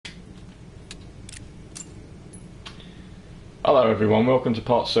Hello everyone, welcome to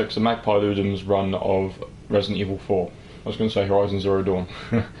part 6 of MagpieLudum's run of Resident Evil 4. I was going to say Horizon Zero Dawn.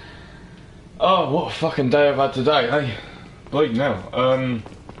 Oh, what a fucking day I've had today, hey? Bleeding now. I'm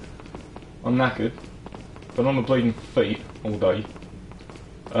knackered. Been on the bleeding feet all day.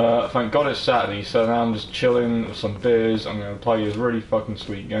 Thank God it's Saturday, so now I'm just chilling with some beers. I'm going to play this really fucking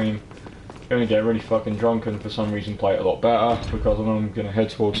sweet game. Going to get really fucking drunk and for some reason play it a lot better because I'm going to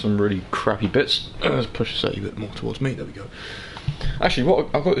head towards some really crappy bits. Let's push this a bit more towards me, there we go. Actually,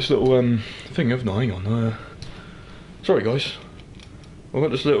 I've got this little thing, haven't I? Hang on. Sorry guys. I've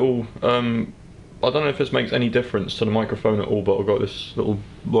got this little, I don't know if this makes any difference to the microphone at all, but I've got this little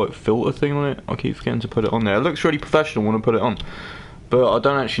like filter thing on it. I keep forgetting to put it on there. It looks really professional when I put it on, but I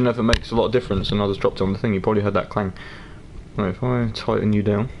don't actually know if it makes a lot of difference, and I just dropped it on the thing. You probably heard that clang. Right, if I tighten you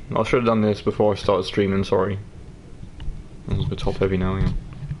down, I should have done this before I started streaming, sorry. That was a bit top heavy now, yeah.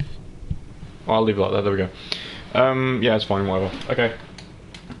 I'll leave it like that, there we go. Yeah, it's fine, whatever. Okay.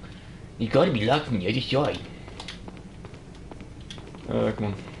 You gotta be laughing, you're just shy. Come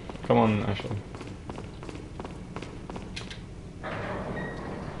on. Come on, Ashley.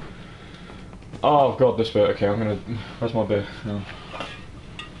 Oh god, this bit, okay, I'm gonna... Where's my beer? No.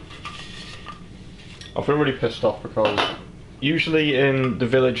 I feel really pissed off because usually in the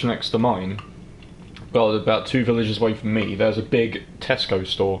village next to mine, well, about 2 villages away from me, there's a big Tesco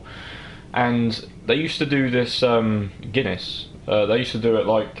store. And they used to do this Guinness. They used to do it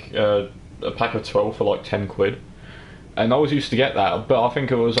like a pack of 12 for like 10 quid. And I always used to get that, but I think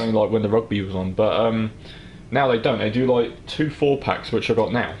it was only like when the rugby was on. But now they don't. They do like 2 4-packs, which I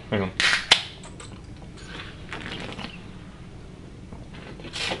got now. Hang on.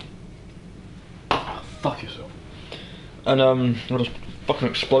 Oh, fuck yourself. And I just fucking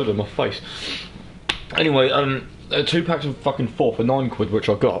exploded in my face. Anyway, 2 packs of fucking 4 for 9 quid, which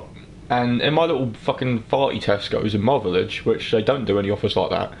I got. And in my little fucking farty Tesco's in my village, which they don't do any offers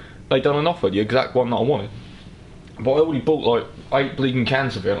like that, they done an offer, the exact one that I wanted. But I already bought like 8 bleeding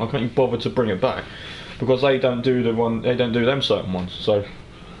cans of it, and I couldn't even bother to bring it back because they don't do them certain ones. So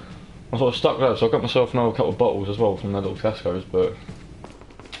I sort of stuck there. So I got myself another couple of bottles as well from their little Tesco's, but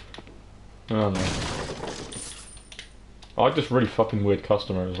I don't know. I'm just really fucking weird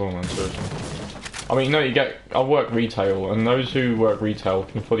customer as well, man. Seriously. I mean, you know, I work retail, and those who work retail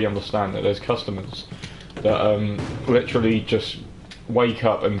can fully understand that there's customers that literally just wake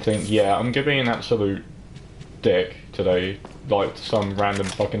up and think, yeah, I'm giving an absolute dick today, like to some random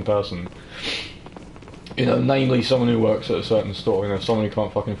fucking person. You know, namely someone who works at a certain store, you know, someone who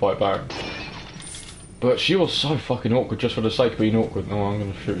can't fucking fight back. But she was so fucking awkward just for the sake of being awkward. No, I'm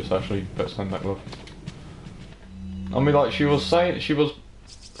gonna shoot this actually, better stand back, love. I mean, like, she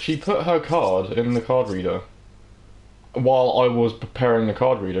put her card in the card reader while I was preparing the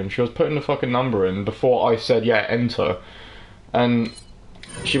card reader, and she was putting the fucking number in before I said, yeah, enter. And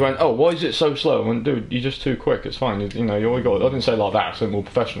she went, oh, why is it so slow? I went, dude, you're just too quick, it's fine, you know, you always got it. I didn't say it like that, so more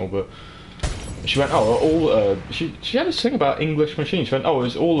professional, but she went, oh, she had this thing about English machines. She went, oh,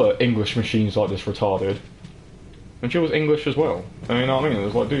 is all English machines like this retarded? And she was English as well. And you know what I mean? It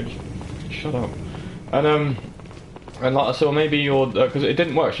was like, dude, shut up. And like I said, well, maybe your, because it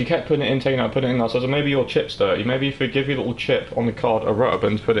didn't work, she kept putting it in, taking it out, putting it in, I said, maybe your chip's dirty, maybe if you give your little chip on the card a rub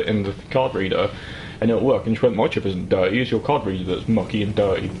and put it in the card reader, and it'll work. And she went, my chip isn't dirty, it's your card reader that's mucky and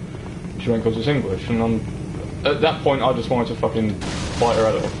dirty. She went, because it's English. And at that point I just wanted to fucking bite her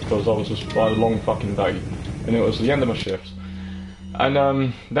head off, because I had a long fucking day, and it was the end of my shift. And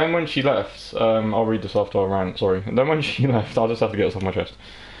then when she left, I'll read this after I rant, sorry, and then when she left, I just have to get this off my chest.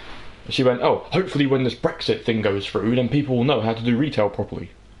 She went, oh, hopefully when this Brexit thing goes through, then people will know how to do retail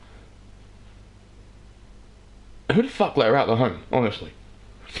properly. Who the fuck let her out of the home, honestly?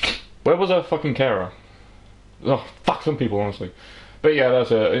 Where was her fucking carer? Oh, fuck some people, honestly. But yeah,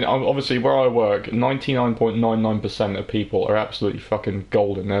 that's it. Obviously, where I work, 99.99% of people are absolutely fucking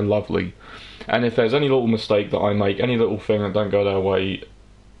golden. They're lovely. And if there's any little mistake that I make, any little thing that don't go their way,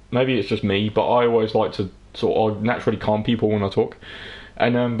 maybe it's just me, but I always like to sort of naturally calm people when I talk.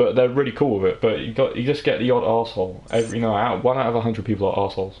 And but they're really cool with it. But you just get the odd arsehole. You know, 1 out of 100 people are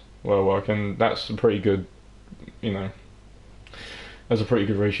arseholes where I work, and that's a pretty good, you know, that's a pretty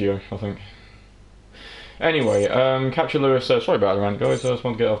good ratio, I think. Anyway, Capture Lewis says, sorry about the rant, guys, I just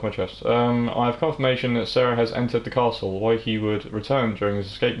want to get it off my chest. I have confirmation that Sarah has entered the castle. Why he would return during his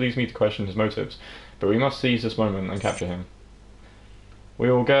escape leads me to question his motives, but we must seize this moment and capture him. We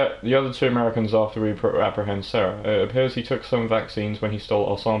will get the other 2 Americans after we apprehend Sarah. It appears he took some vaccines when he stole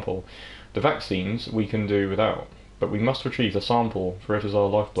our sample. The vaccines we can do without, but we must retrieve the sample, for it is our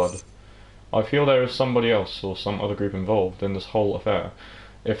lifeblood. I feel there is somebody else or some other group involved in this whole affair.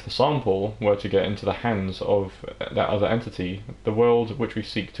 If the sample were to get into the hands of that other entity, the world which we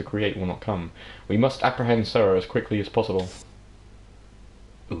seek to create will not come. We must apprehend Sarah as quickly as possible.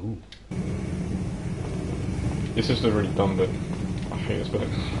 Ooh. This is the really dumb bit. I hate this bit.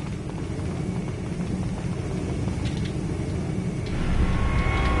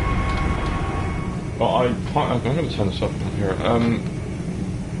 But I can't. I'm going to turn this up here.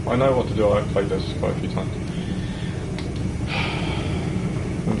 I know what to do. I've played this quite a few times.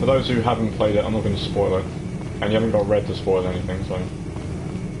 And for those who haven't played it, I'm not going to spoil it. And you haven't got Red to spoil anything, so...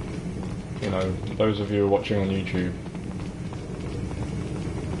 You know, those of you watching on YouTube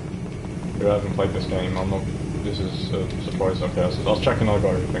who haven't played this game, I'm not... This is a surprise. Okay, I was checking I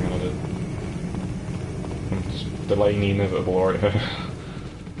got everything and I did. I'm just delaying the inevitable right here.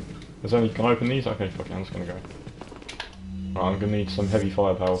 There's only... Can I open these? Okay, fuck it, I'm just going to go. Right, I'm going to need some heavy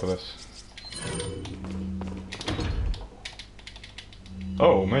firepower for this.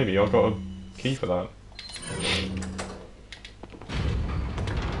 Oh, maybe I've got a key for that.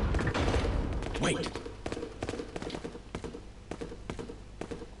 Wait.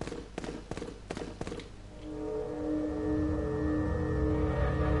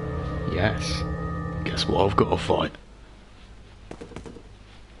 Yes. Guess what I've got to fight?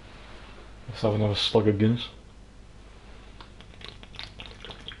 Let's have another slug of Guinness.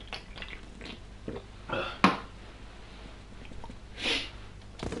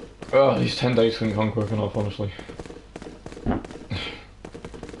 Oh, these 10 days couldn't come quick enough, honestly.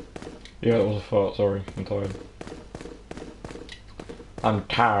 Yeah, that was a fart, sorry, I'm tired. I'm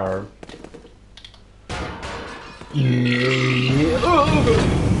tired. Yeah.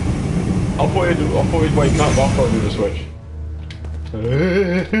 I thought he'd wake up after I do the switch.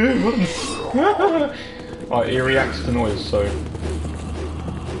 Right, he reacts to noise, so...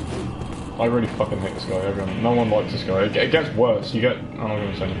 I really fucking hate this guy, no one likes this guy. It gets worse, you get... I'm not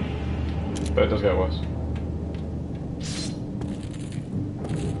gonna say anything. But it does get worse.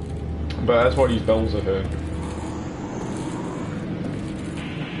 But that's why these bells are here.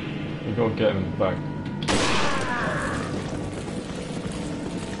 You've got to get him back.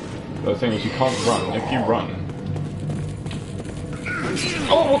 But the thing is, you can't run. If you run...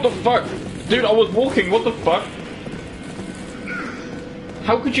 Oh, what the fuck? Dude, I was walking, what the fuck?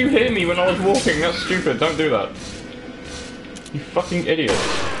 How could you hear me when I was walking? That's stupid, don't do that. You fucking idiot.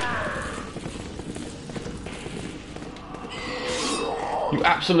 You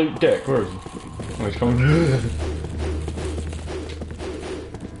absolute dick, where is he? Oh, he's coming.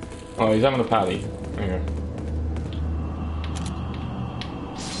 Oh, he's having a paddy. There you go.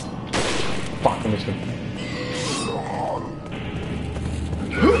 Fuck, I missed him.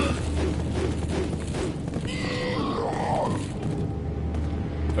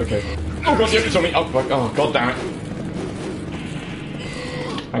 Okay. Oh god, yep, it's on me! Oh fuck, oh god damn it.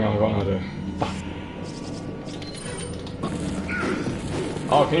 Hang on, I've got an idea. Fuck.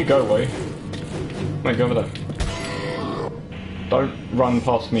 Oh, can you go away? Mate, go over there. Don't run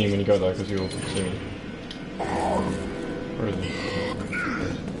past me when you go there, because you'll see me. Where is he?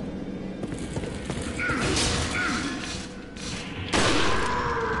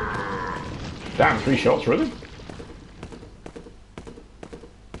 Damn, 3 shots, really?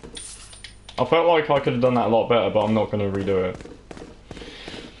 I felt like I could have done that a lot better, but I'm not going to redo it.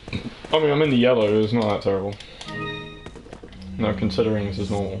 I mean, I'm in the yellow, it's not that terrible. No, considering this is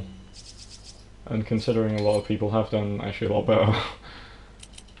normal. And considering a lot of people have done actually a lot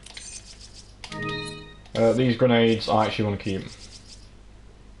better. These grenades I actually want to keep.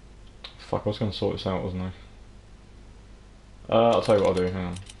 Fuck, I was going to sort this out, wasn't I? I'll tell you what I'll do, hang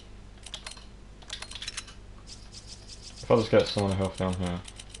on. If I just get some of the health down here.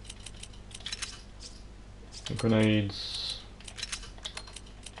 Grenades...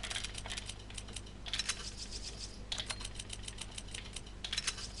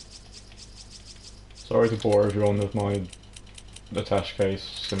 Sorry to bore everyone with my attached case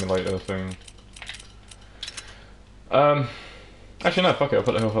simulator thing. Actually no, fuck it, I'll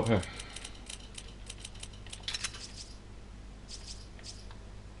put the health up here.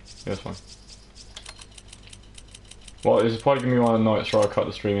 Yeah, it's fine. Well, it's probably going to be one of the nights where I cut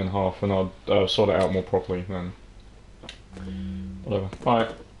the stream in half and I'll sort it out more properly then. Whatever.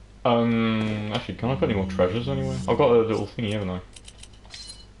 Alright. Actually, can I put any more treasures anywhere? I've got a little thingy, haven't I?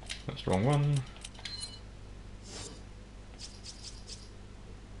 That's the wrong one.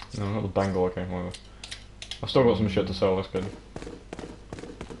 No, not the bangle, okay, whatever. I've still got some shit to sell, that's good.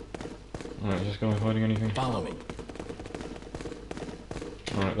 Alright, is this guy hiding anything? Follow me.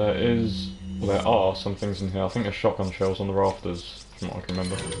 Alright, there are some things in here. I think there's shotgun shells on the rafters, from what I can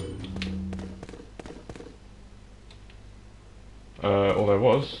remember. Or there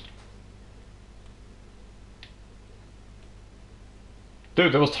was.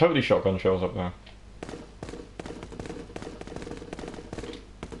 Dude, there was totally shotgun shells up there.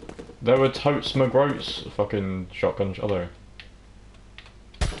 There were totes McGroats fucking shotgun shells. Although.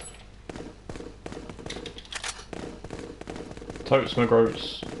 Totes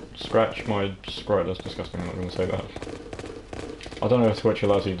McGroats scratch my scrot. That's disgusting, I'm not going to say that. I don't know if Twitch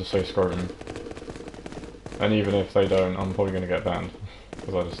allows you to say scrotum. And even if they don't, I'm probably going to get banned.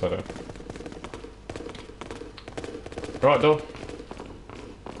 Because I just said it. Right, Dol.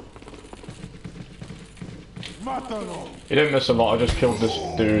 You didn't miss a lot, I just killed this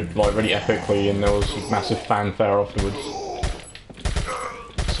dude like really epically and there was massive fanfare afterwards.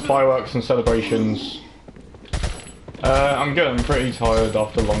 Fireworks and celebrations. I'm good, I'm pretty tired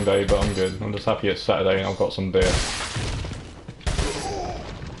after a long day, but I'm good. I'm just happy it's Saturday and I've got some beer.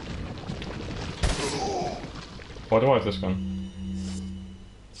 Why do I have this gun?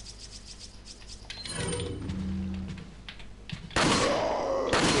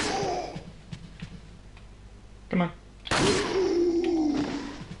 Come on.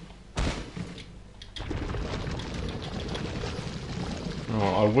 Oh,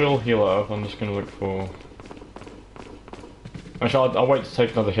 I will heal up, I'm just going to look for... Actually, I'll wait to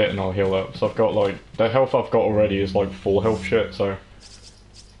take another hit and I'll heal up. So I've got like... The health I've got already is like full health shit, so...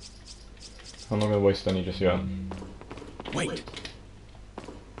 I'm not going to waste any just yet. Wait.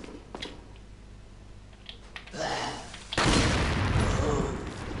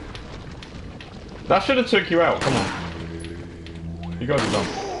 That should have took you out, come on. You guys are done.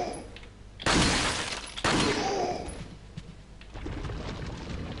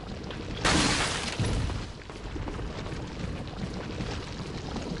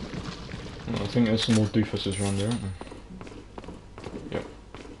 I think there's some more doofuses around there, aren't there? Yep.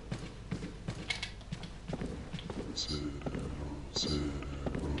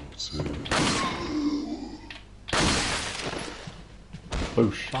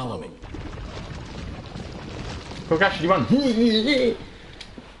 Boosh. Follow me. Quick, actually run!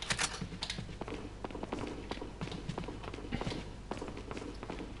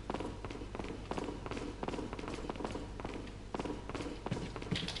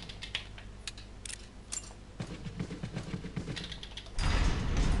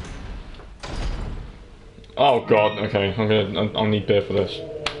 Oh god, okay, I'll need beer for this.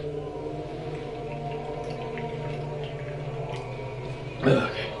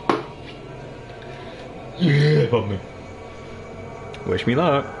 Okay. Yeah, help me. Wish me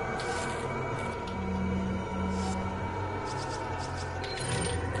luck.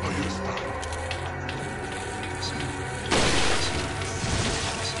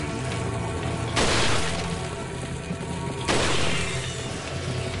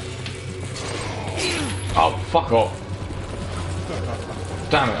 Oh, fuck off.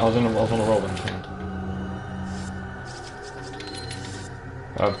 Damn it, I was on a roll then.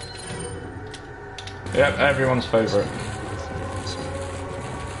 Yep, everyone's favourite.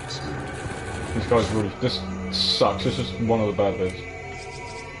 These guys really... This sucks, this is one of the bad bits.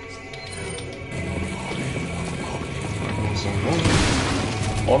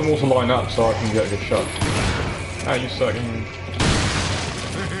 I want them all to line up so I can get a good shot. Ah, you suck.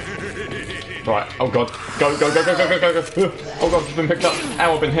 Right, oh god. Go, go, go, go, go, go, go, go. Oh god, she's been picked up.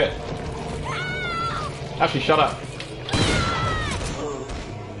 Ow, I've been hit. Actually, shut up.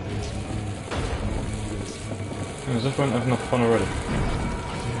 Has everyone had enough fun already?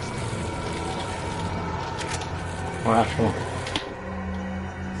 Right, Ash, come on.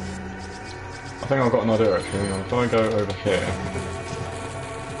 I think I've got an idea actually. If I go over here...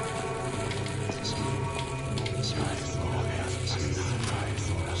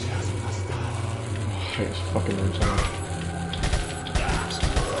 I hate this fucking room so much.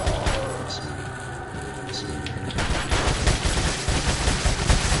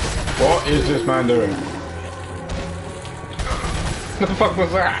 What is this man doing? What the fuck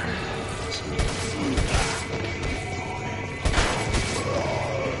was that?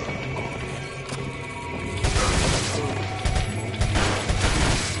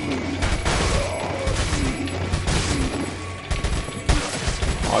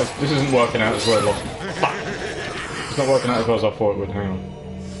 Oh, this isn't working out as well. Fuck! It's not working out as well as I thought it would. Hang on.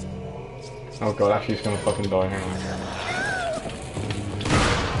 Oh god, Ashley's gonna fucking die. Hang on.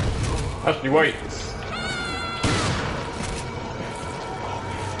 Ashley, wait!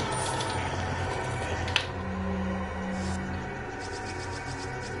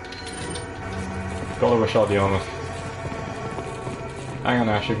 Gotta rush out the armor. Hang on,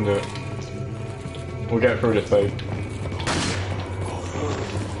 Ash, you can do it. We'll get through this, babe.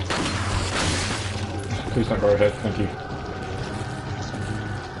 Please don't go ahead, thank you.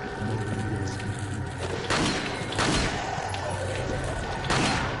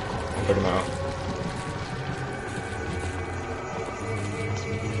 figuring that out.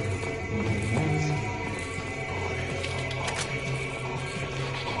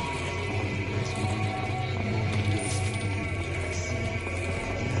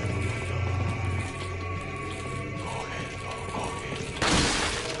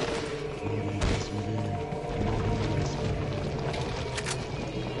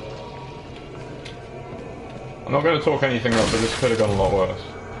 I'm not going to talk anything up, but this could have gone a lot worse.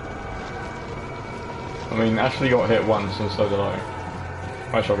 I mean, Ashley got hit once, and so did I.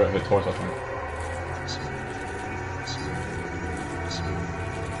 Actually, I got hit twice, I think.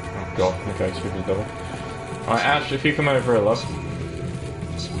 Oh god, okay, stupid double. Alright, Ash, if you come over here, love.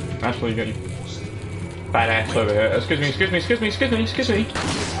 Ashley, you got your badass over here. Excuse me.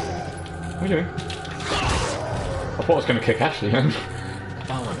 What are you doing? I thought I was going to kick Ashley then.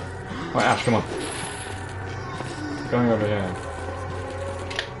 Alright, Ash, come on. Going over here.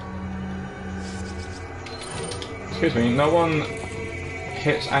 Excuse me, no one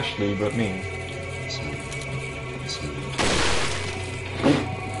hits Ashley but me.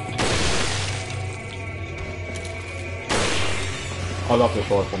 I love this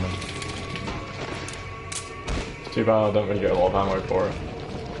rifleman. It's too bad I don't really get a lot of ammo for it.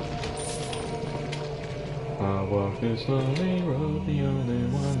 I walk this lonely road, the only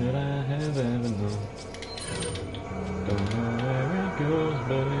one that I have ever known. Don't know where it goes,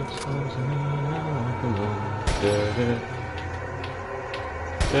 but it's home to me and I walk alone. I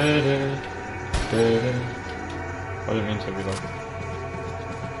didn't mean to be like.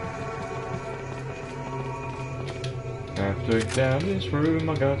 After down this room,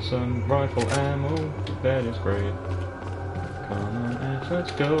 I got some rifle ammo. That is great. Come on, Ash,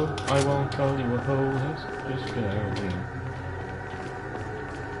 let's go. I won't call you a hoe. Let's just get out of here.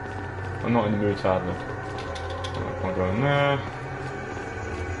 I'm not in the mood, sadly. I'm going there.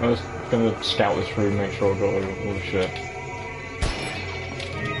 I'm just gonna scout this room, make sure I've got all the shit.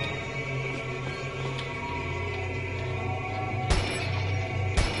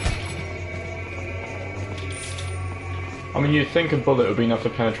 I mean, you'd think a bullet would be enough to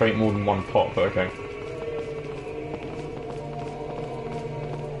penetrate more than one pot, but okay.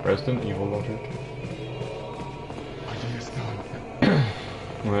 Resident Evil logic.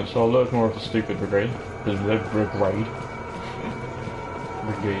 Right, so I'll load more of the stupid brigade. The brigade.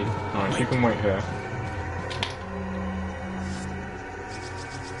 Alright, you can wait here.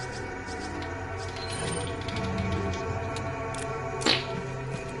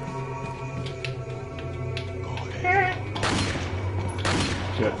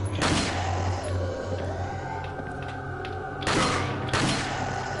 Shit.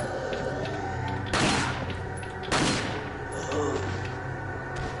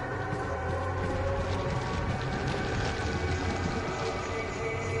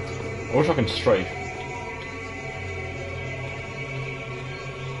 I wish I can strafe.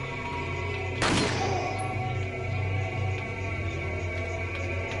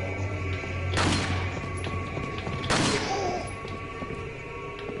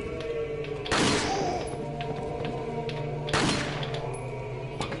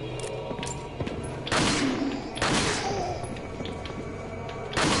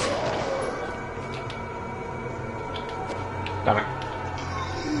 Damn it.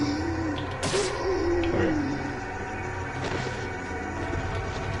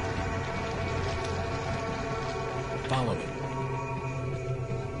 Follow me.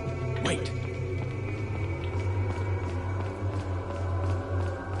 Wait.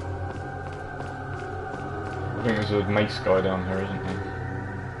 I think there's a mace guy down here, isn't there?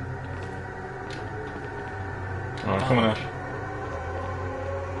 Alright, come on, Ash.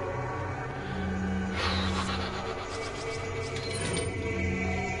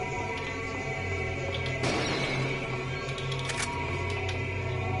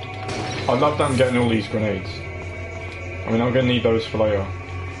 I love that I'm getting all these grenades. I mean, I'm gonna need those for later.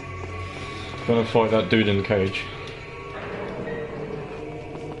 I'm gonna fight that dude in the cage.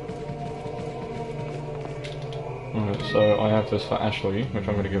 Alright, so I have this for Ashley, which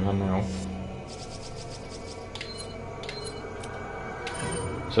I'm gonna give her now.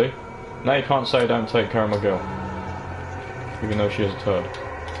 See? Now you can't say I don't take care of my girl. Even though she is a turd.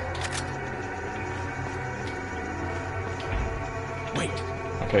 Wait.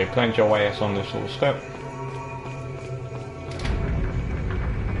 Okay, plant your ass on this little step.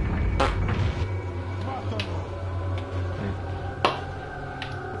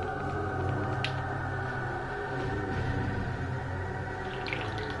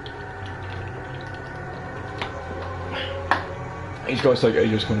 These guys take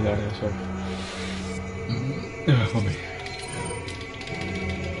ages coming down here, so... Mommy.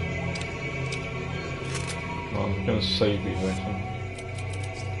 I'm gonna save these actually.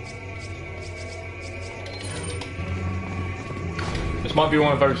 This might be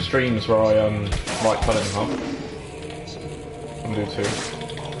one of those streams where I like cut it in half. I'm gonna do 2.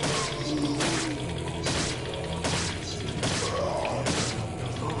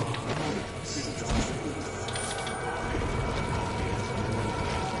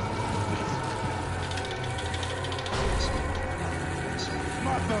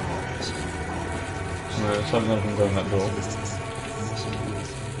 There's something that can go in that door.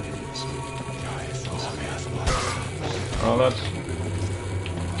 Oh, that's...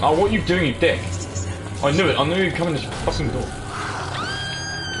 Oh, what are you doing, you dick? I knew it. I knew you'd come in this fucking door.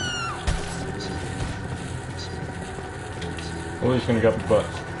 Oh, he's gonna grab the butt.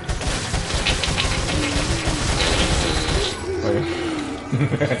 Oh,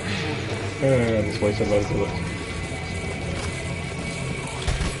 yeah. Just wasted loads of bullets.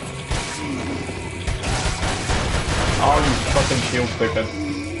 Oh, you fucking shield stickhead.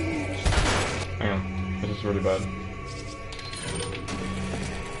 Hang on. This is really bad.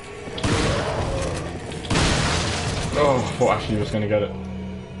 Oh, I thought Ashley was going to get it.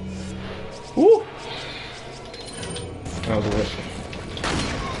 Woo! That was a risk.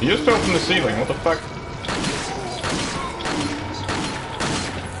 You just fell from the ceiling, what the fuck?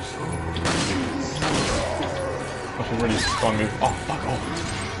 That's a really fun move. Oh, fuck off.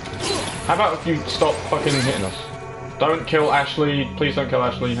 How about if you stop fucking hitting us? Don't kill Ashley. Please don't kill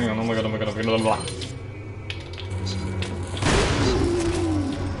Ashley. Hang on, oh my god, oh my god, oh my god, blah, blah.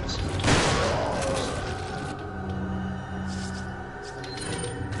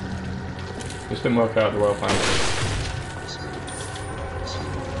 This didn't work out the way I planned.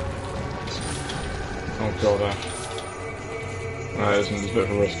 Oh god, Ash. No, it's a bit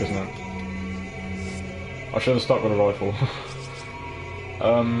of a risk, isn't it? I should have stuck with a rifle.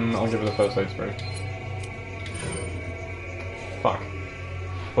 I'll give it a first aid spray. Fuck.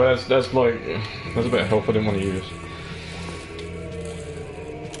 Well, there's a bit of help I didn't want to use.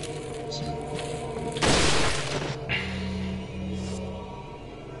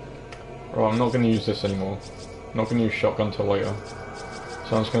 Right, I'm not going to use this anymore. I'm not going to use shotgun till later.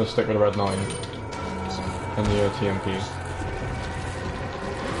 So I'm just going to stick with the red 9 and the TMP.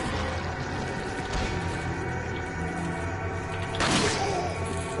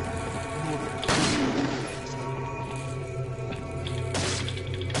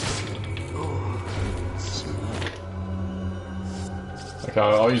 Okay,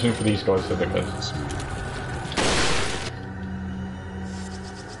 I'll use them for these guys to pick this.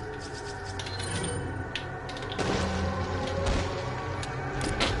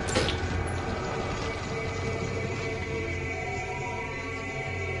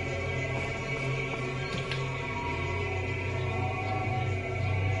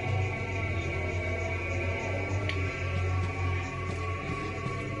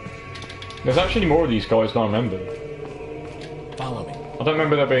 There's actually more of these guys than I remember. Follow me. I don't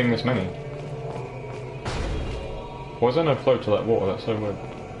remember there being this many. Why is there no flow to that water? That's so weird.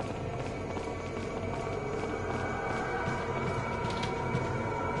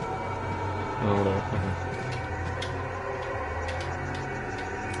 Oh, whatever.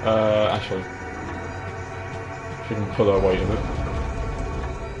 Okay. Ashley. She can pull her weight a bit.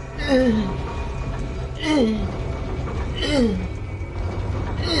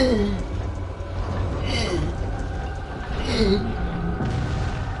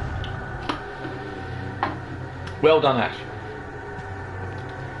 Well done, Ash.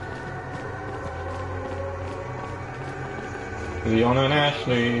 Leon and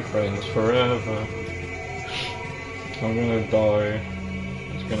Ashley, friends forever. I'm gonna die.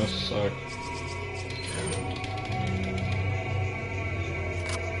 It's gonna suck.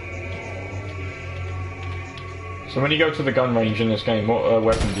 So when you go to the gun range in this game, what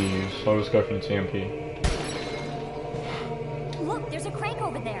weapon do you use? I always go for the TMP. Look, there's a crank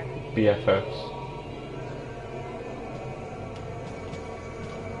over there. BFFs.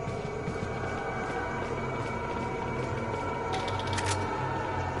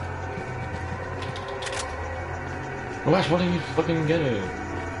 Oh, Ash, why don't you fucking get it?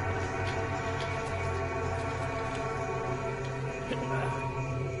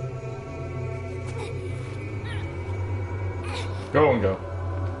 Go on, go.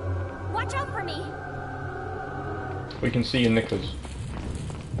 Watch out for me. We can see your knickers.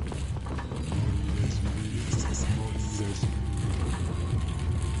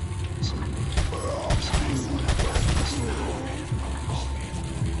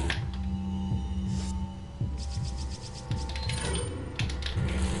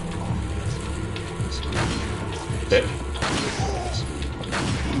 Dick.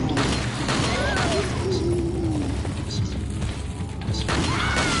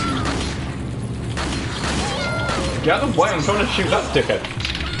 Get out of the way, I'm trying to shoot that dickhead.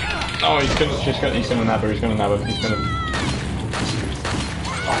 Oh, he's gonna nab her, he's gonna nab her, he's gonna...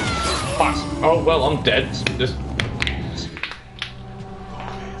 Oh, fuck. Oh, well, I'm dead. Just...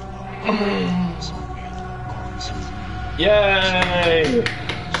 Yay!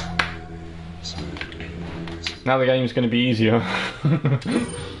 Now the game's gonna be easier.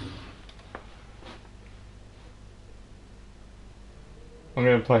 I'm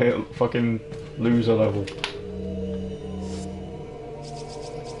gonna play it fucking loser level.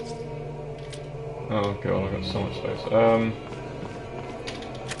 Oh god, I've got so much space.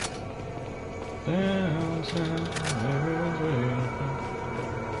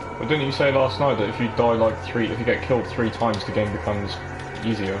 Well, didn't you say last night that if you die like if you get killed 3 times, the game becomes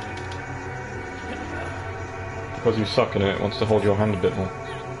easier? Because you suck in it, it wants to hold your hand a bit more.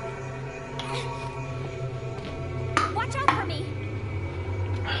 Watch out for me.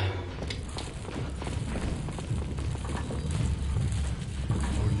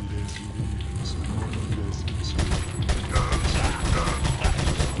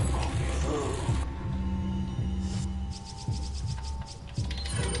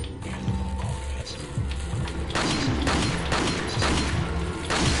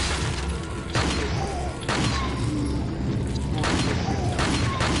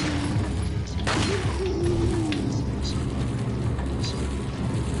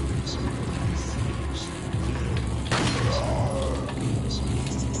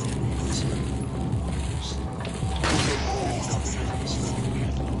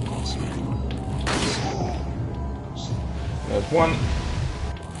 There's one.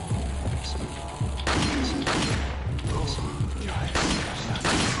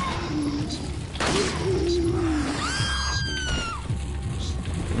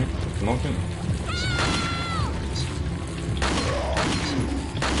 Knocking.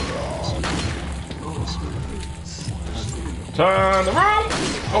 Turn around!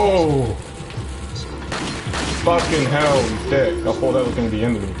 Oh! Fucking hell, you dick. I thought that was going to be the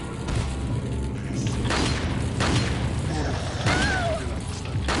end of me.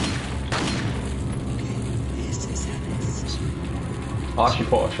 I actually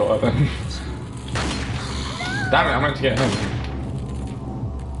thought I shot at them. Damn it, I meant to get him.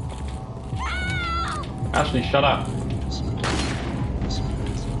 Ashley, shut up.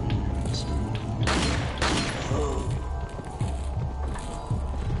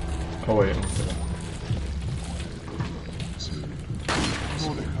 Oh wait, I'm kidding.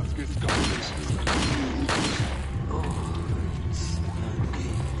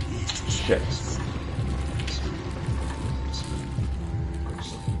 Shit.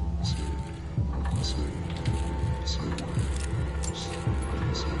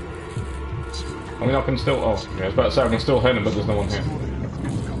 I mean, I can still. Oh, yeah, I was about to say I can still hit him, but there's no one here.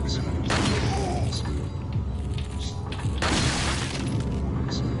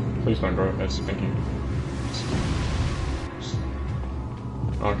 Please don't grow ahead, thank you.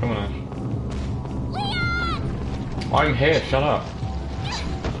 Oh, come on, Ash. I'm here, shut up.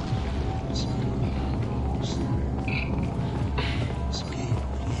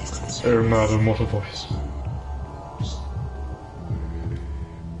 Oh, madam, what a voice.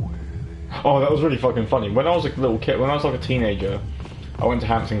 Oh, that was really fucking funny. When I was a little kid, when I was like a teenager, I went to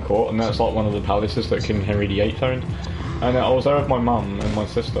Hampton Court, and that's like one of the palaces that King Henry VIII owned. And I was there with my mum and my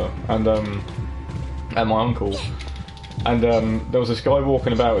sister, and my uncle. And there was this guy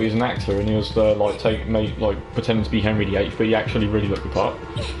walking about. He's an actor, and he was pretending to be Henry VIII, but he actually really looked the part.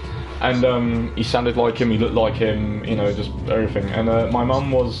 And he sounded like him. He looked like him. You know, just everything. And my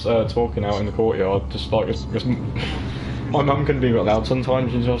mum was talking out in the courtyard, just my mum couldn't be a bit loud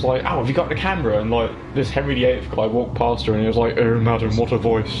sometimes, and she was like, "Oh, have you got the camera?" And like this Henry VIII guy walked past her, and he was like, "Oh, madam, what a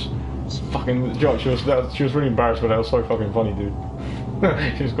voice!" Fucking joke. She was really embarrassed, but that was so fucking funny, dude.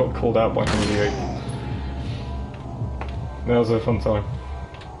 She just got called out by Henry VIII. That was a fun time.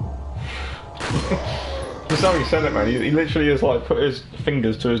 Just how he said it, man. He literally just like put his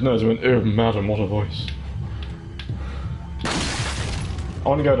fingers to his nose and went, "Oh, madam, what a voice!" I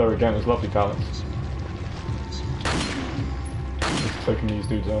want to go there again. It's a lovely palace. Taking these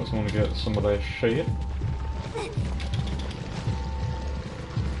dudes out, so I want to get some of their shit.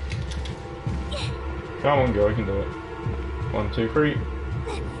 Come on, girl, you can do it. 1, 2, 3.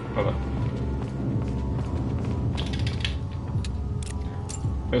 Okay.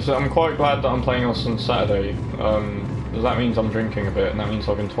 I'm quite glad that I'm playing this on Saturday, because that means I'm drinking a bit, and that means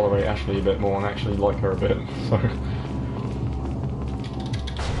I can tolerate Ashley a bit more and actually like her a bit, so...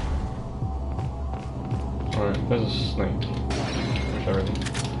 Alright, there's a snake. Everything.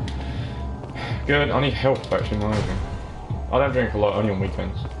 Good, I need health actually, my own. I don't drink a lot, only on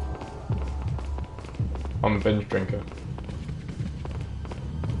weekends. I'm a binge drinker.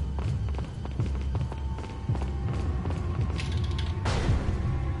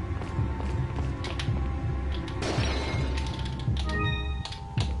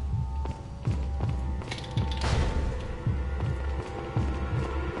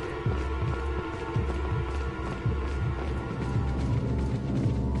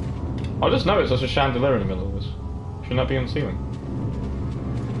 I just noticed there's a chandelier in the middle of this. Shouldn't that be on the ceiling?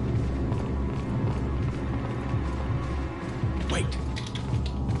 Wait.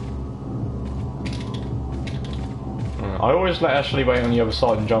 I always let Ashley wait on the other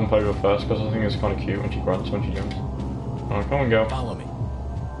side and jump over first because I think it's kind of cute when she grunts when she jumps. Alright, come on, girl. Follow me.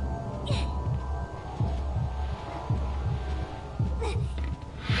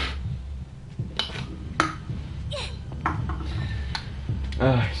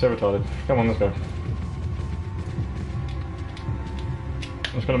 So retarded. Come on, let's go.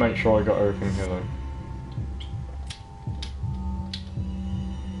 I'm just gonna make sure I got everything here though.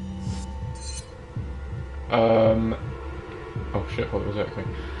 Oh shit, what was it? Okay.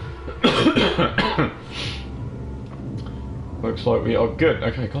 Looks like we are good.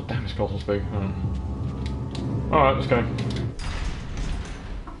 Okay, god damn, this castle's big. Alright, let's go.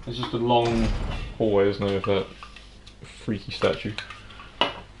 It's just a long hallway, isn't it, with that freaky statue.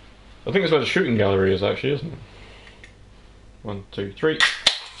 I think it's where the shooting gallery is actually, isn't it? 1, 2, 3.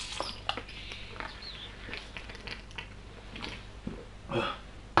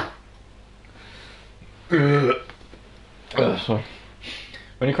 Sorry.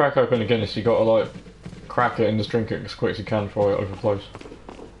 When you crack open a Guinness, you gotta like crack it and just drink it as quick as you can before it overflows.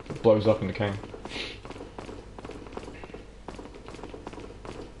 It blows up in the can.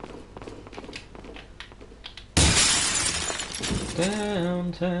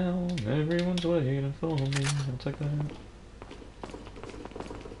 Downtown, everyone's waiting for me. I'll take that.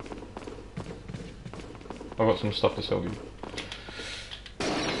 I've got some stuff to sell you.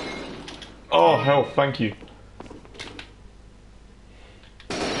 Oh hell, thank you.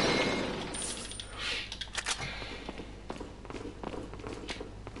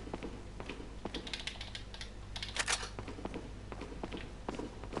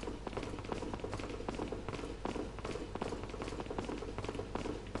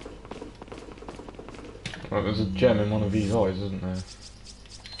 Right, there's a gem in one of these eyes, isn't there?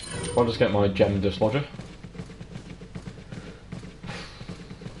 I'll just get my gem dislodger.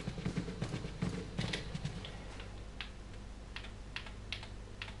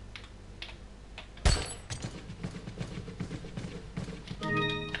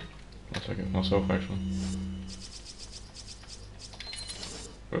 I'll take it myself actually.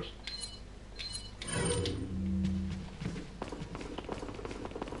 Oops.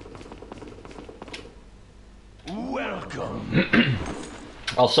 Welcome.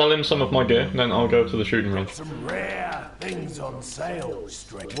 I'll sell him some of my gear, then I'll go to the shooting range. Some rare things on sale.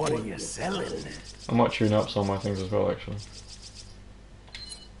 What are you selling? I might tune up some of my things as well, actually.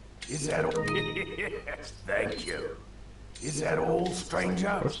 Is that all? Thank you. Is that all,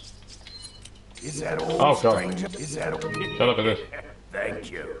 stranger? Oops. Is that all, Oh, God. stranger? Is that all? Shut up with this.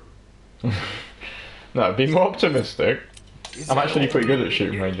 Thank you. No, be more optimistic. Is I'm that actually all? pretty good at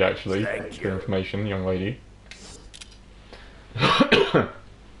shooting range, actually. Thank For you. information, young lady.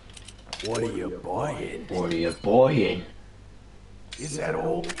 What are you buying? What are you buying? Is that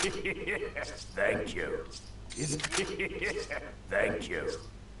all? Thank you. Is it? Thank you.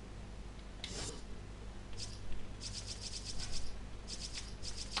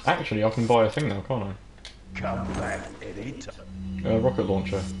 Actually, I can buy a thing now, can't I? Come back anytime. A rocket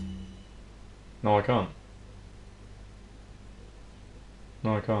launcher. No, I can't.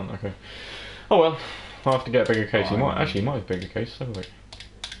 No, I can't. Okay. Oh well. I'll have to get a bigger case. You might actually have a bigger case. Have a look.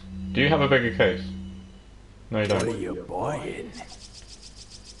 Do you have a bigger case? No, you What are don't. you buying?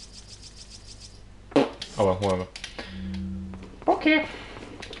 Oh well, whatever. Okay.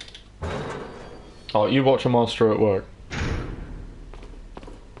 Oh, you watch a monster at work.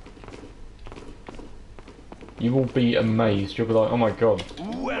 You will be amazed. You'll be like, oh my god,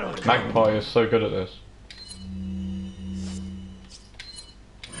 Welcome. Magpie is so good at this.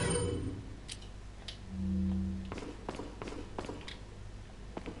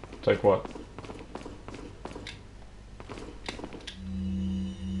 Take what?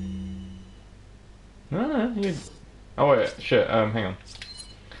 No, you... Oh wait, shit, hang on.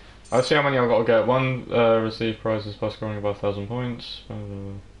 I'll see how many I've got to get. One, receive prizes by scoring above 1,000 points.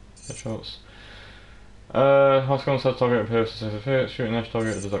 Headshots. High score on set target appears to save a hit. Shooting dash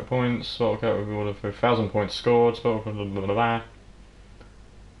target to deduct points. Spell get rewarded for 1,000 points scored. Spell blah blah blah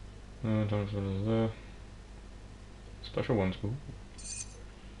blah. Special ones, cool.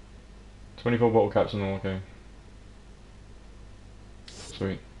 24 bottle caps and all, okay.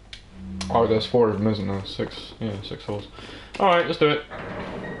 Sweet. Oh, there's 4 of them, isn't there? 6, yeah, 6 holes. Alright, let's do it.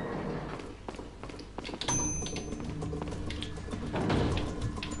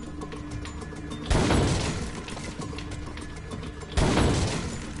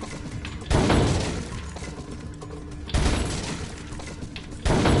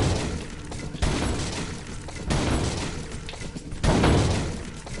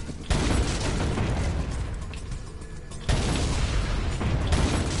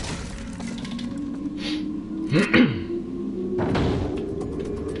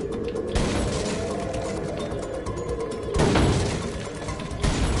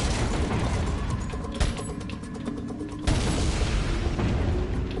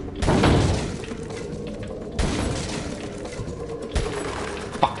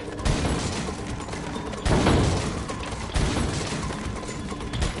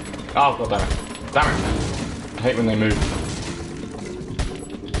 Oh, god damn it. Damn it. I hate when they move.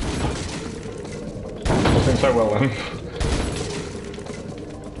 I was doing so well then.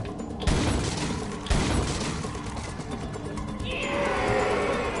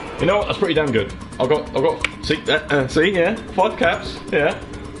 You know what? That's pretty damn good. I've got, see, yeah, 5 caps, yeah.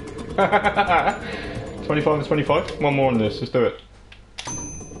 25 and 25. One more on this, let's do it.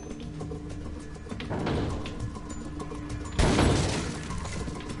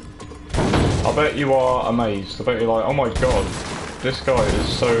 I bet you are amazed. I bet you're like, oh my god, this guy is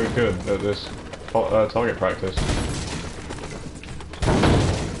so good at this target practice.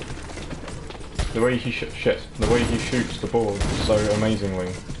 The way he the way he shoots the ball so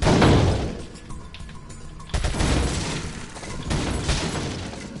amazingly.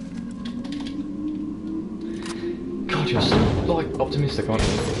 God, you're so like optimistic, aren't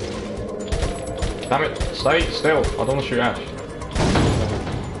you? Damn it! Stay still. I don't want to shoot Ash.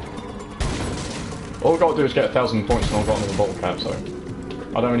 All we've got to do is get 1,000 points and I've got another bottle cap, so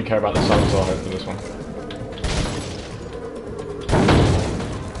I don't really care about the sales I have for this one.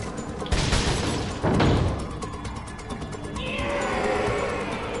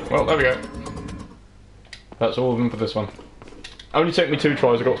 Well, there we go. That's all of them for this one. Only took me 2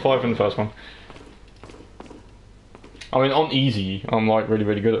 tries, I got 5 in the first one. I mean, on easy, I'm like really,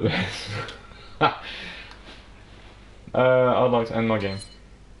 really good at this. I'd like to end my game.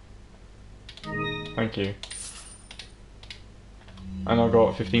 Thank you. And I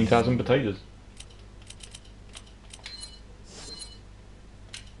got 15,000 potatoes.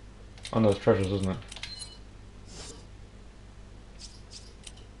 Oh, there's treasures, isn't it?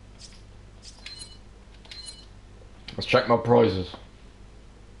 Let's check my prizes.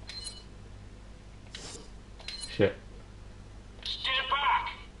 Shit. Stand back!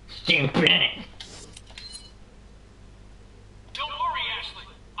 Stand back! Don't worry, Ashley.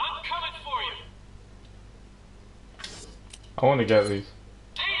 I'm coming for you. I want to get these.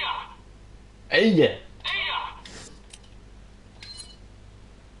 Hey! Hey!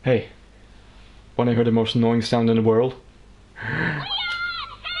 Hey. Wanna hear the most annoying sound in the world? Did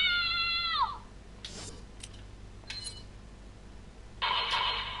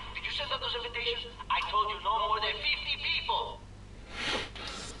you send out those invitations? I told you no more than 50 people.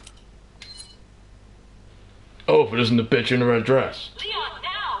 Oh, if it isn't the bitch in the red dress. Leon,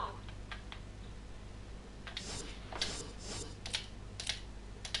 now!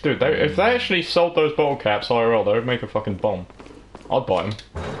 Dude, if they actually sold those bottle caps IRL, they would make a fucking bomb. I'd buy them.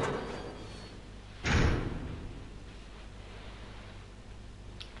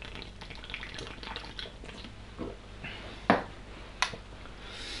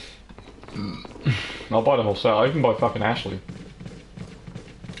 I'll buy the whole set. I'll even buy fucking Ashley.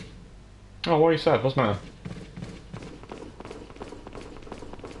 Oh, what are you sad? What's the matter?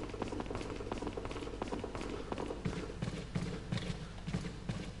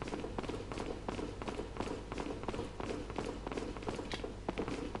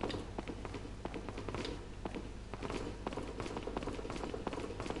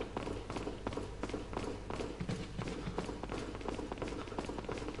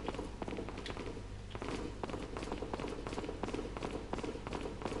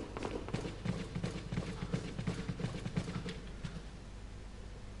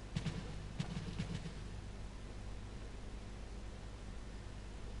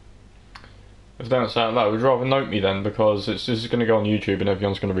 If they don't say it loud, would you rather note me then, because this is going to go on YouTube and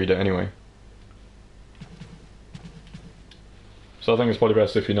everyone's going to read it anyway. So I think it's probably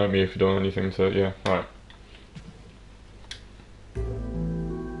best if you note me if you're doing anything to, yeah, alright.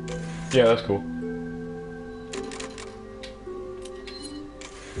 Yeah, that's cool.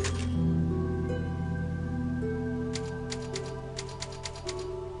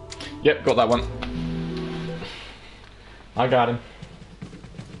 Yep, got that one. I got him.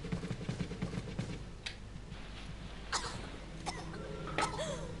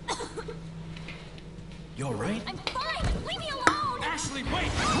 You alright? I'm fine! Leave me alone! Ashley,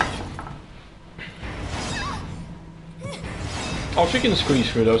 wait! Oh, she can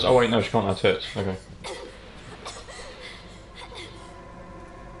squeeze through those. Oh wait, no, she can't have tits. Okay.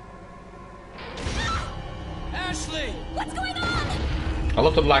 Ashley! What's going on? I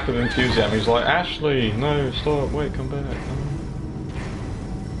love the lack of enthusiasm. He's like, Ashley, no, stop, wait, come back.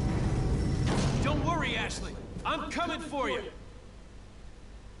 Don't worry, Ashley. I'm coming for you.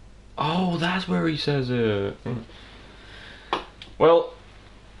 Oh, that's where he says it. Well,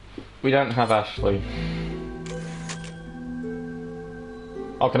 we don't have Ashley.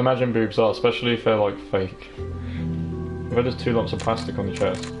 I can imagine boobs are, especially if they're like fake. If there's 2 lumps of plastic on your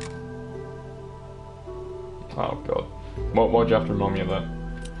chest. Oh god. Why'd you have to remind me of that?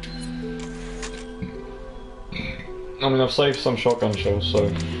 I mean, I've saved some shotgun shells, so...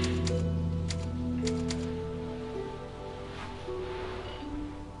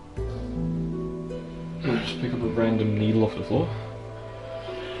 Just pick up a random needle off the floor.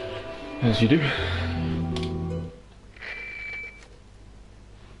 As you do.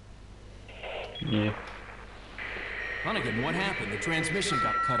 Yeah. Hunnigan, what happened? The transmission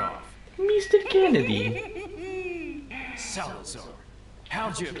got cut off. Mr. Kennedy. Salazar,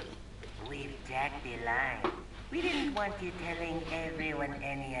 how'd you... We've jacked the line. We didn't want you telling everyone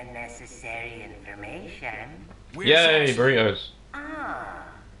any unnecessary information. Where's Yay, Ashley? burritos. Ah,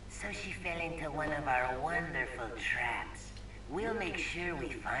 so she fell into one of our wonderful traps. We'll make sure we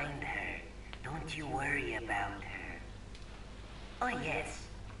find her. Don't you worry about her. Oh yes,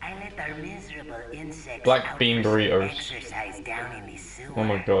 I let our miserable insects Black out bean for some burritos. exercise down in the sewer. Oh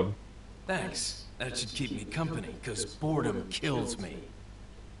my god. Thanks. That should keep me company, because boredom kills me.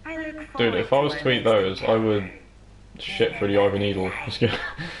 I look Dude, forward if I was to eat those, I would shit through the eye of a needle.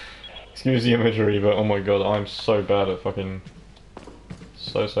 Excuse the imagery, but oh my god, I'm so bad at fucking...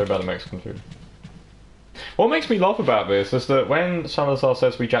 So bad at Mexican food. What makes me laugh about this is that when Salazar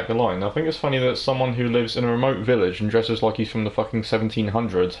says we jack the line, I think it's funny that someone who lives in a remote village and dresses like he's from the fucking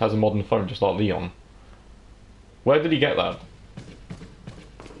 1700s has a modern phone just like Leon. Where did he get that?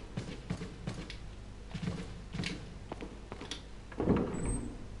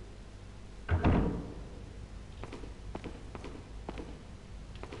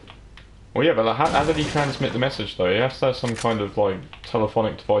 Well, yeah, but how did he transmit the message though? He has to have some kind of like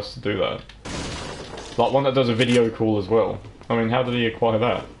telephonic device to do that. Like one that does a video call as well. I mean, how did he acquire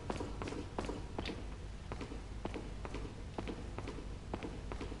that?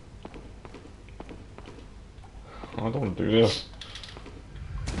 I don't want to do this.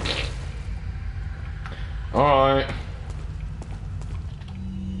 Alright.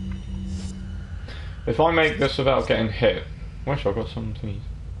 If I make this without getting hit... Wish I got some thingies.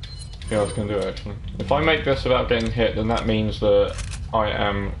 Yeah, I was going to do it actually. If I make this without getting hit, then that means that I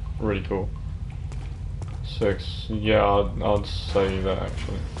am really cool. 6. Yeah, I'd say that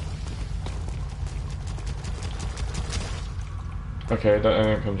actually. Okay, they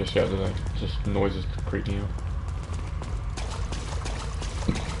don't come just yet, do they? Just noises creeping out.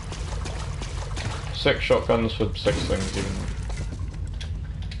 6 shotguns for 6 things, even.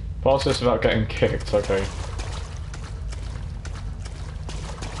 Pass this without getting kicked, okay.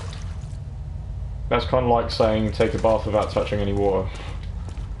 That's kind of like saying take a bath without touching any water.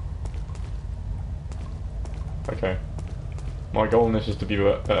 Okay. My goal in this is to be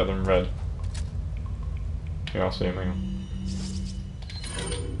better than red. Yeah, I'll see him, hang on.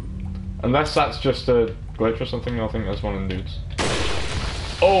 Unless that's just a glitch or something, I think that's one of the dudes.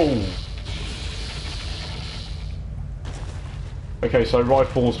 Oh! Okay, so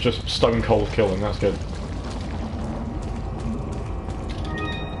rifles just stone cold killing, that's good.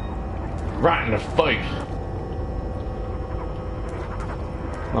 Right in the face!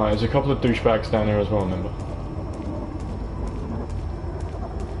 Alright, there's a couple of douchebags down here as well, remember?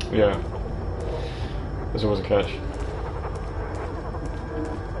 Yeah. There's always a catch.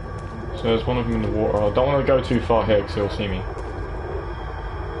 So there's one of them in the water. I don't want to go too far here because he'll see me.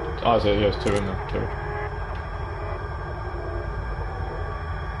 Ah, is it? Yeah, there's 2 in there. 2.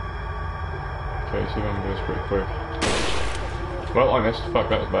 Okay, so one goes pretty quick. Well, I missed. Fuck,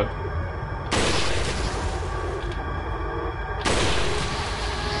 that was bad.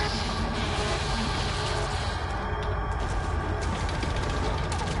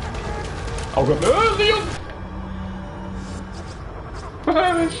 Oh god, Leon!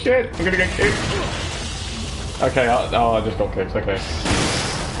 Shit, I'm gonna get kicked. Okay, I just got kicked, okay.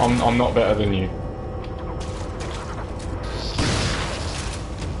 I'm not better than you.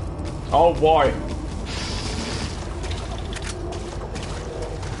 Oh, why?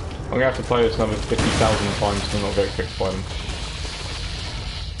 I'm gonna have to play this another 50,000 times to not get kicked by them.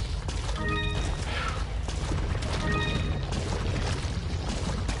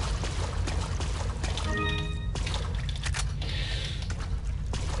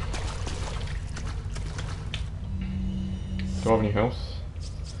 Do I have any health?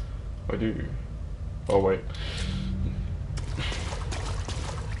 I do. Oh wait.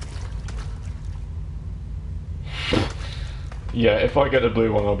 Yeah, if I get the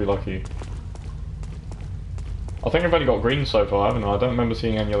blue one, I'll be lucky. I think I've only got green so far, haven't I? I don't remember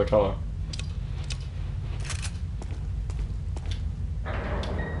seeing any other colour. I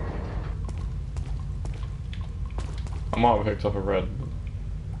might have picked up a red.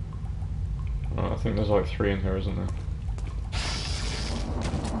 I think there's like 3 in here, isn't there?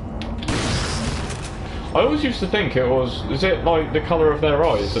 I always used to think it was... Is it like the colour of their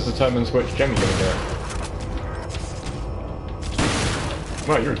eyes that determines which gem you're gonna get?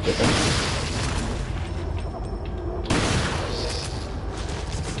 Right, you're a dickhead.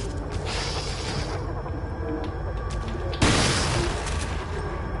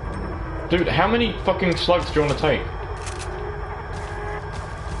 Dude, how many fucking slugs do you want to take?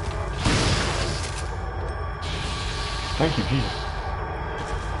 Thank you, Jesus.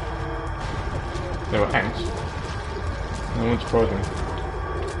 They were ants. That wouldn't surprise me.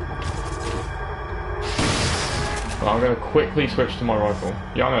 Well, I'm going to quickly switch to my rifle.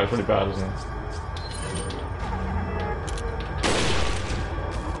 Yeah, I know, it's really bad, isn't it?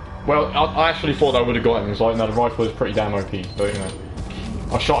 Well, I actually thought I would have got him. It was like, no, the rifle is pretty damn OP, but you know.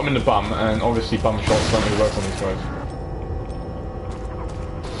 I shot him in the bum, and obviously bum shots don't really work on these guys.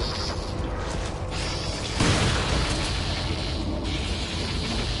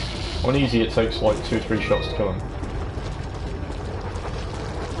 On easy, it takes like 2-3 shots to kill him.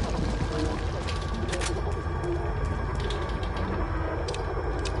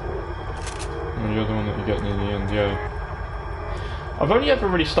 And you're the one that you get near the end, yeah. I've only ever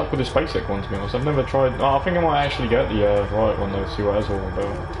really stuck with this basic one, to be honest. I've never tried... Oh, I think I might actually get the right one, though, to see what it's all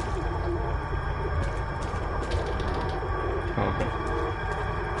about. Oh, okay.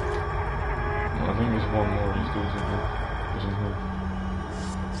 I think there's one more of these dudes in here.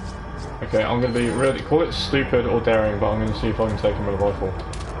 Okay, I'm going to be really... Call it stupid or daring, but I'm going to see if I can take him with a rifle.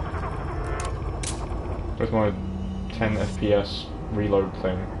 With my 10 FPS reload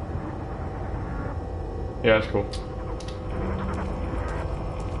thing. Yeah, that's cool.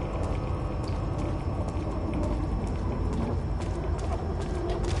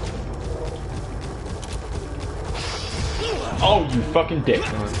 Oh, you fucking dick.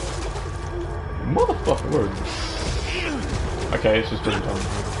 Motherfucker, where are you? Okay, this is doing time.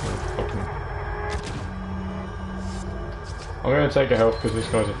 I'm gonna take a health because this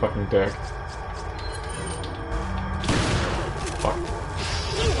guy's a fucking dick. Fuck.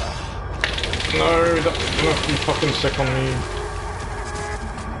 No, that must be fucking sick on me.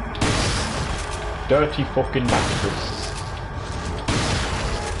 Dirty fucking bastards.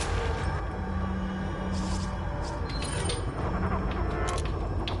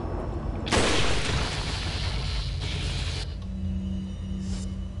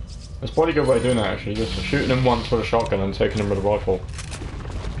 That's probably a good way of doing that actually, just shooting him once with a shotgun and taking him with a rifle.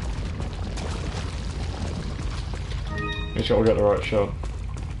 You just gotta get the right shot.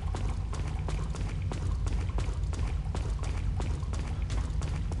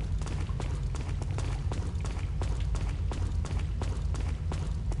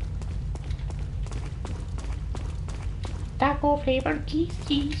 Taco flavored cheese.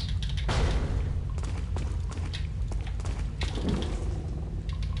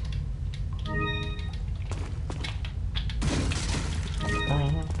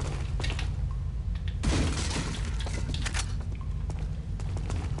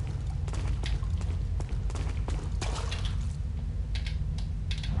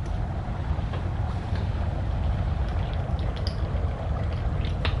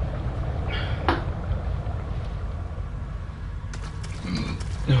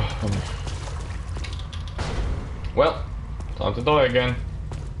 Well, time to die again.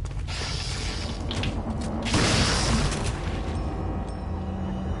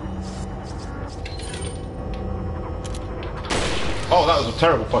 Oh, that was a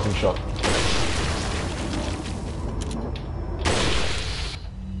terrible fucking shot.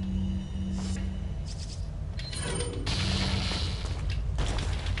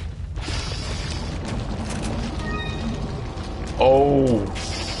 Oh.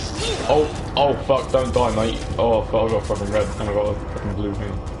 Oh fuck, don't die mate. Oh fuck, I got a fucking red and I got a fucking blue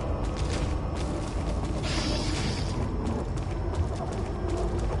here.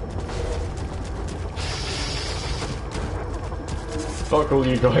 Fuck all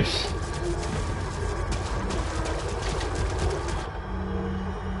you guys.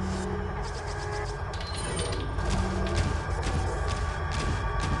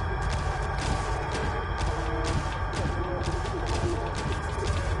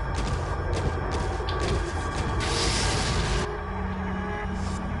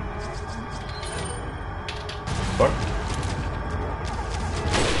 Fuck.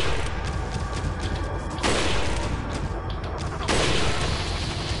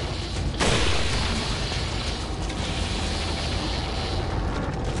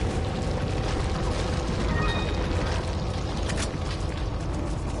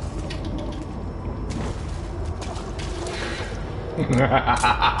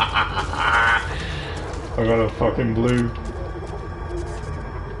 I got a fucking blue.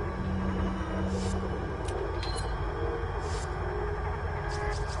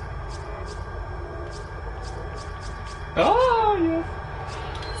 Oh yeah.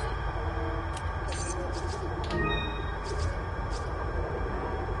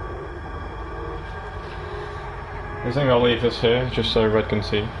 I think I'll leave this here just so Red can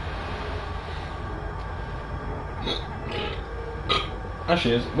see.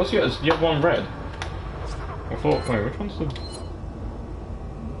 Actually, what's yours? You have one red. I thought, wait, which one's the...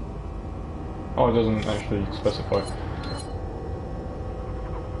 Oh, it doesn't actually specify.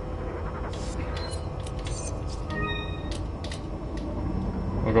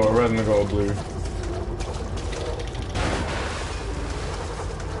 I've got a red and I've got a blue.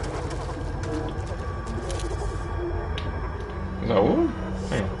 Is that all?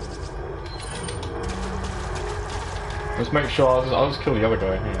 Hang on. Let's make sure, I'll just kill the other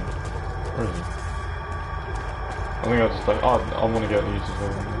guy. Hang on. Where is he? I think I'll just like, oh, I want to get these as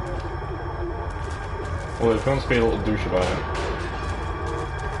well. Well, if he wants to be a little douche about it.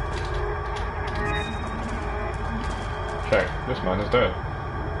 Check, this man is dead.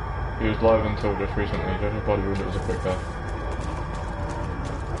 He was live until just recently, judging by the rule it was a quick death.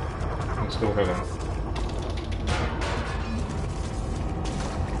 And still hit him.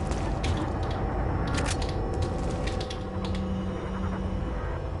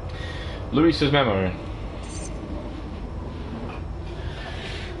 Luis's memo.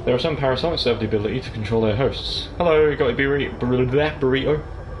 There are some parasites that have the ability to control their hosts. Hello, you got a burrito?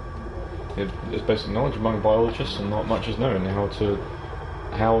 It's basic knowledge among biologists, and not much is known how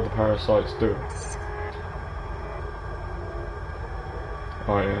the parasites do it.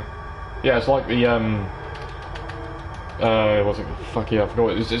 Oh yeah. Yeah, it's like the what's it? Fuck yeah, I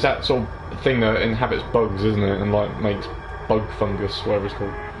forgot. It's that sort of thing that inhabits bugs, isn't it? And like makes bug fungus, whatever it's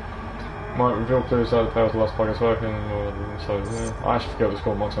called. Might reveal clues how the powers of the last plug is working, so yeah. I actually forget what it's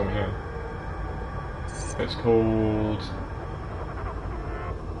called, might tell me here. It's called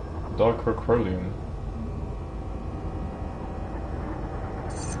Diacrochrolium.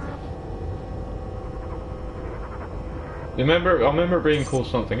 I remember it being called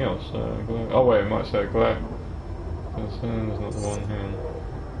something else. Oh wait, it might say Glac. There's not the one here.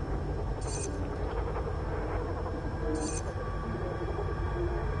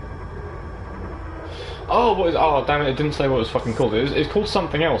 Oh, what is? Oh, damn it! It didn't say what it was fucking called. It's called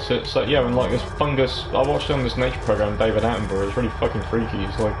something else. It's like yeah, and like this fungus. I watched it on this nature program, David Attenborough. It's really fucking freaky.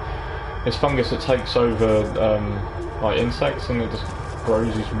 It's like this fungus that takes over like insects, and it just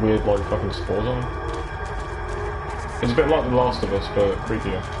grows these weird like fucking spores on them. It's a bit like The Last of Us, but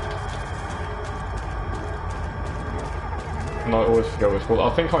creepier. And I always forget what it's called.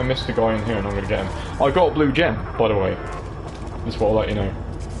 I think I missed a guy in here, and I'm gonna get him. I got a blue gem, by the way. That's what I'll let you know.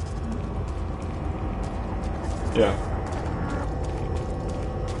 Yeah.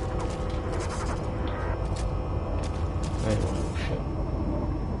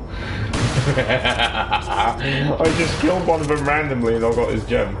 I just killed one of them randomly and I got his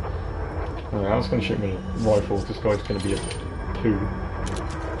gem. Oh, I was going to shoot me a rifle. This guy's going to be a poo.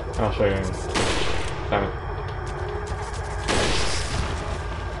 I'll show you. Damn it.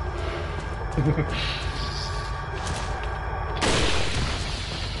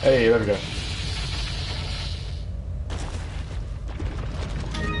 Hey, there we go.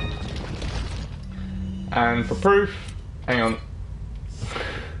 And for proof, hang on.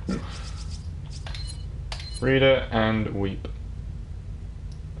 Read it and weep.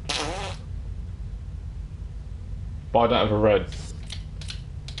 But I don't have a red.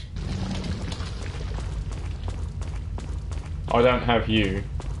 I don't have you.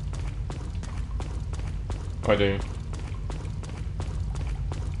 I do.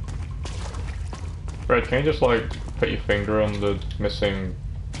 Red, can you just like put your finger on the missing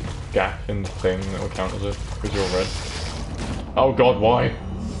gap in the thing that will count as it, because you're red? Oh god, why?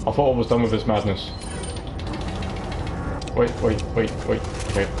 I thought I was done with this madness. Wait.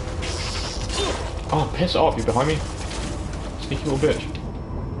 Okay. Oh, piss off, you behind me. Sneaky little bitch.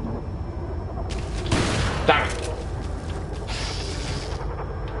 Damn it.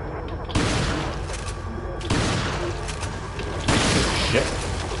 Shit.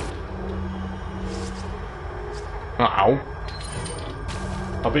 Ow.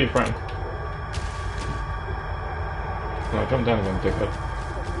 I'll be your friend. No, jump down again, dickhead.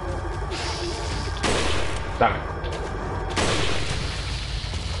 Damn it.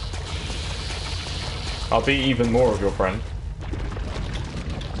 I'll be even more of your friend.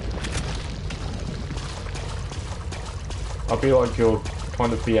 I'll be like your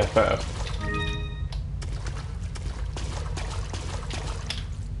kind of BFF.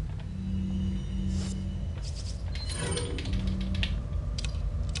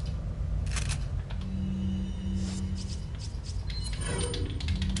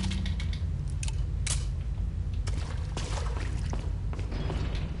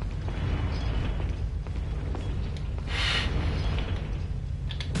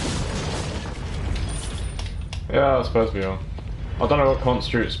 Yeah, I suppose we are. I don't know what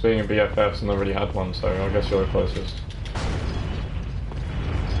constitutes being a BFF and I already had one, so I guess you're the closest.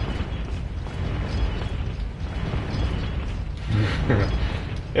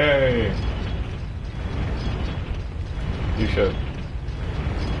 Yay! You should.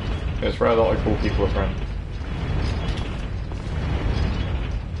 It's rare that I call people a friend.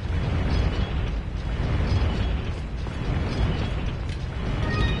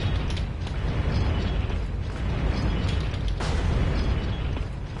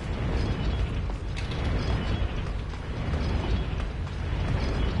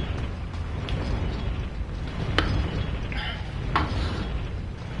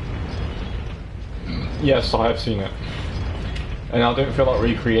 Yes, I have seen it. And I don't feel like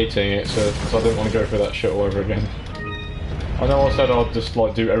recreating it, so because I don't want to go through that shit all over again. I know I said I'd just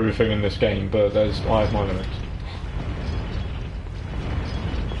like do everything in this game, but I have my limits.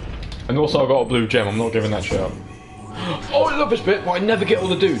 And also I got a blue gem, I'm not giving that shit up. Oh, I love this bit, but I never get all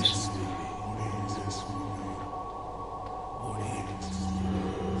the dudes.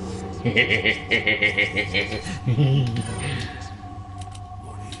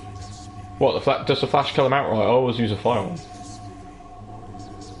 What, does the flash kill them outright? I always use a fire.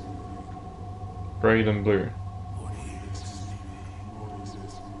 Grey and blue.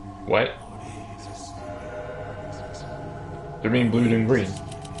 What? Do you mean blue and green?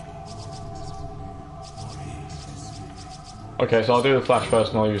 Okay, so I'll do the flash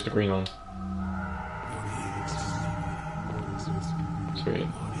first and I'll use the green on. Sweet.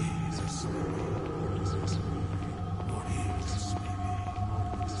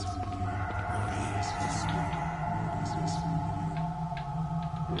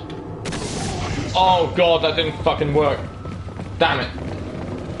 Oh god, that didn't fucking work. Damn it.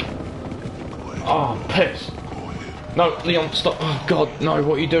 Oh, piss. No, Leon, stop. Oh god, no,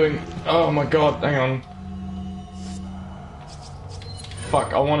 what are you doing? Oh my god, hang on.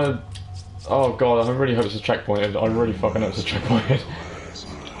 Fuck, I wanna... Oh god, I really hope it's a checkpoint. I really fucking hope it's a checkpoint.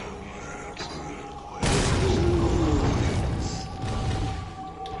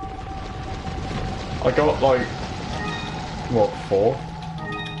 I got like... What, 4?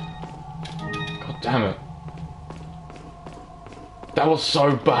 God damn it. That was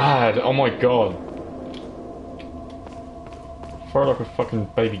so bad! Oh my god. Throw like a fucking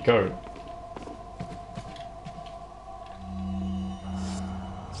baby goat.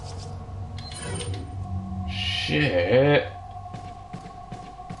 Shit.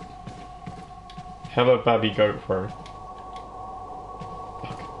 Hello, baby goat throw.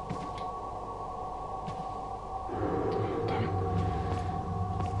 Fuck. Damn it.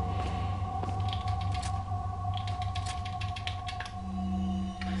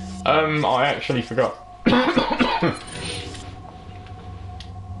 I actually forgot.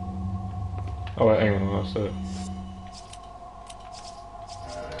 Oh wait, hang on, that's it.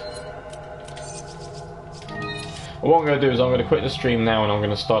 What I'm going to do is I'm going to quit the stream now and I'm going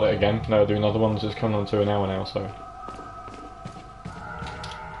to start it again. No, I'll do another one, it's coming on to an hour now, so...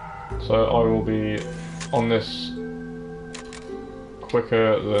 So I will be on this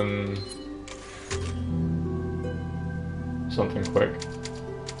quicker than... something quick.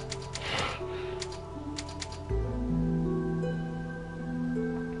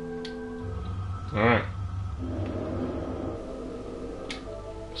 Alright.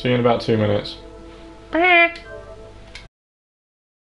 See you in about 2 minutes.